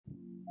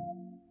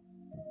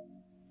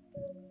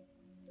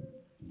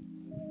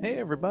Hey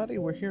everybody,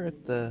 we're here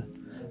at the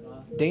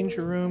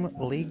Danger Room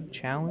League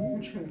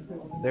Challenge.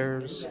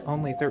 There's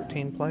only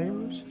 13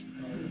 players.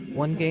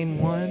 One game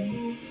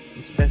won.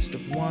 It's best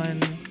of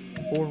 1,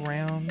 4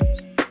 rounds.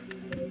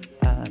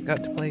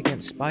 Got to play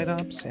against Spite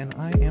Ops, and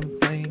I am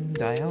playing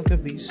Dialga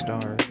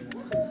V-Star.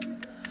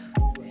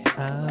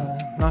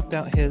 Knocked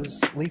out his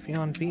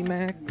Leafeon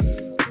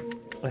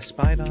VMAX, a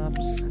Spite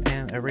Ops,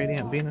 and a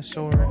Radiant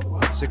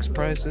Venusaur. Got 6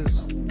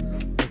 prizes.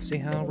 Let's see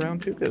how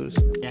round 2 goes.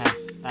 Yeah,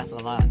 that's a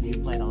lot. You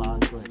played a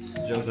lot of Switch.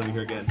 Joe's over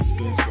here getting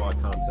Spoon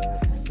Squad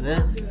content.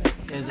 This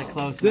is a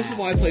close This match. is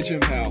why I play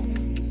Jim Powell.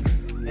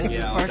 This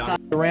is the first time.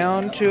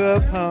 Round 2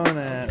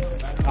 opponent,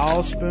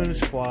 all Spoon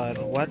Squad.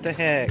 What the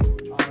heck?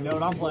 You know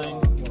what I'm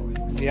playing?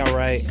 Yeah,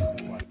 right.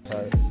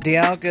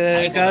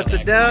 Dialga got the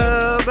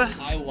dub.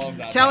 I love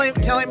that. Tell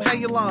him how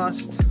you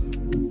lost.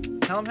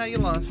 Tell him how you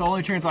lost. So the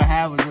only chance I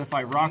have is if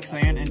I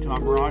Roxanne into my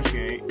Mirage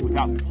Gate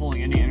without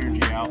pulling any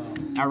energy out.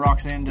 I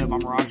Roxanne into my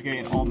Mirage Gate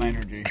and all my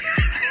energy.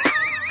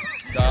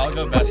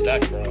 Dialga best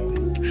deck, bro.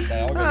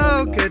 Dialga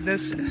Oh best deck.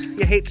 goodness,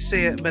 you hate to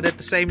see it, but at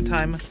the same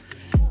time,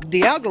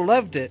 Dialga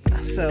loved it.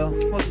 So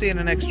we'll see you in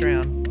the next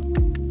round.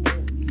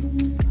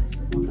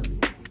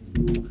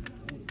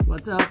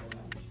 What's up?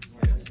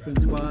 Spoon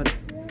Squad.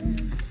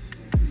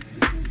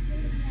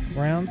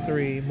 Round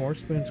 3, more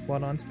Spoon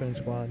Squad on Spoon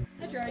Squad.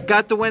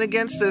 Got the win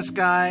against this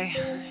guy.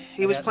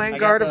 He was playing I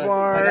got the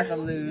Gardevoir.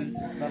 lose,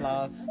 the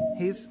loss.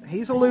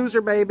 He's a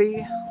loser,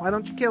 baby. Why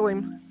don't you kill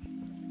him?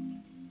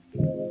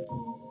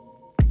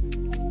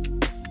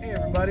 Hey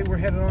everybody, we're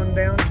headed on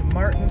down to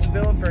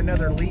Martinsville for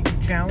another league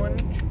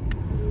challenge.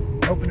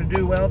 Hoping to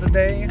do well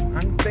today.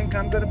 I think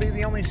I'm going to be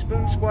the only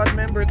Spoon Squad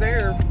member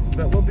there,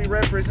 but we'll be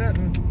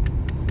representing.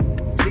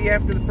 See you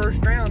after the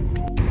first round.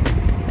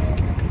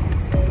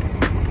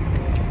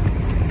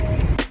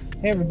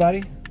 Hey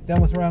everybody,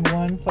 done with round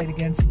 1. Played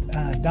against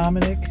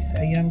Dominic,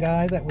 a young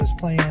guy that was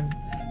playing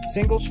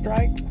Single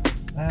Strike.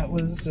 That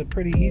was a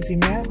pretty easy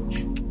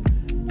match.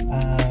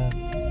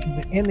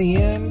 In the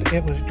end,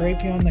 it was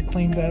Drapion that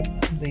cleaned up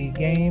the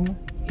game.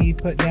 He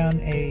put down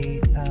a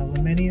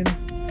Luminion,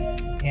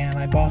 and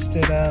I bossed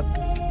it up.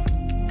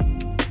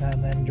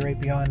 And then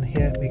Drapion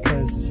hit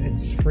because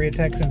it's free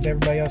attack since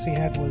everybody else he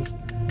had was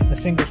a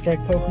Single Strike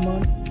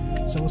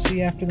Pokemon. So we'll see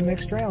you after the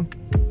next round.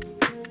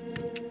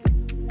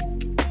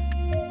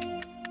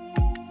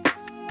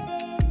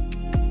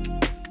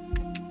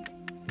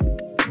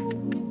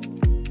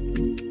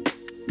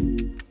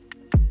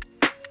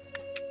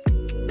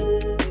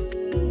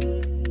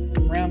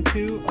 Round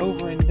 2,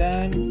 over and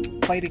done.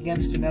 Played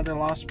against another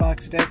Lost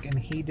Box deck, and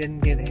he didn't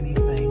get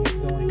anything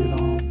going at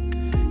all.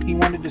 He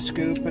wanted to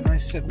scoop, and I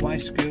said, why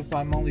scoop?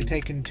 I'm only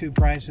taking 2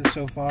 prizes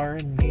so far.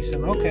 And he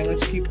said, okay,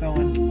 let's keep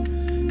going.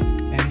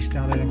 And he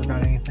still never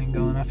got anything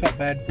going. I felt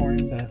bad for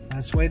him, but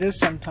that's the way it is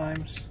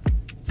sometimes.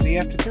 See you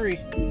after 3.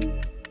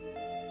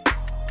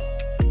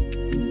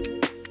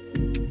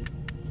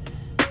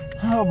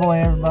 Oh boy,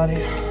 everybody.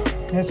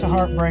 It's a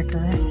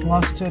heartbreaker.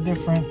 Lost to a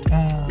different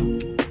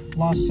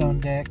Lost Zone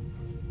deck.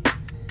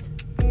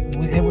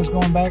 It was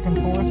going back and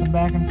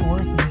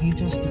forth, and he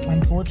just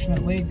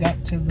unfortunately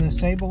got to the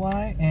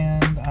Sableye,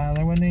 and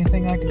there wasn't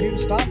anything I could do to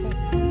stop it.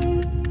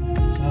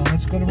 So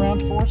let's go to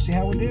round 4, see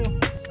how we do.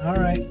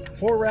 Alright,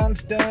 4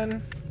 rounds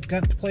done.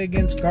 Got to play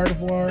against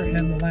Gardevoir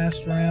in the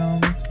last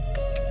round.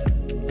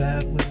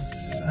 That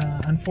was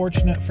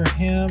unfortunate for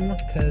him,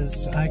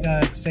 because I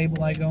got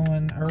Sableye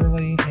going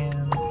early,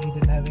 and he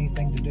didn't have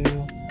anything to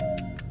do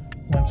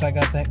once I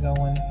got that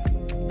going.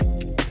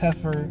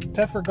 Tougher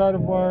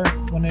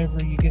Gardevoir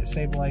whenever you get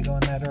Sableye going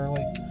that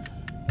early.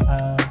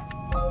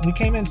 We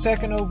came in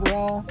second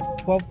overall,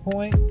 12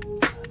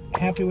 points.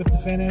 Happy with the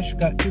finish.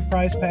 Got 2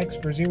 prize packs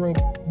for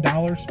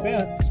 $0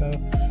 spent, so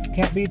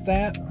can't beat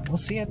that. We'll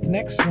see you at the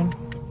next one.